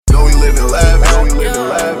living lavish.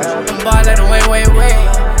 I'm ball like the way.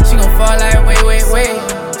 She gon' fall like way.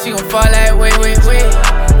 She gon' fall like way.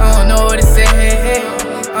 I don't know what to say, hey.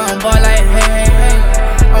 I'm ball like hey.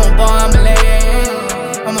 I'm a ball, I'm a lay.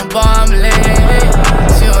 I'm a ball, I'm a lay.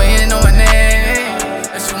 She don't even know my name,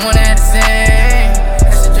 but she wanna have the same.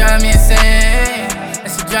 That shit drive me insane. That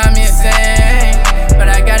shit drive me insane. But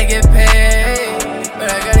I gotta get paid. But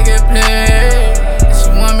I gotta get paid. And she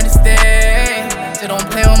want me to stay. She don't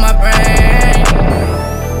play with my brain.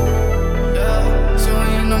 Yeah, she don't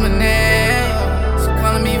even know my name. She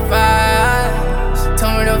calling me vibe. She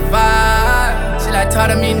told me to vibe. She like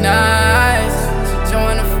taught me nice. She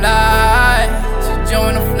join the fly. She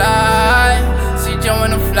join the fly. She join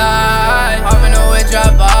the fly. Hopping away,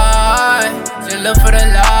 drop by. She look for the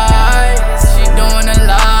light. She doing a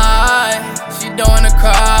lie. She doing a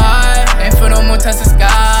cry. Ain't for no moon, touch the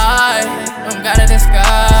sky. Don't gotta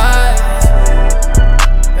disguise.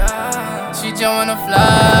 Yeah, she join the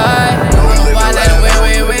fly.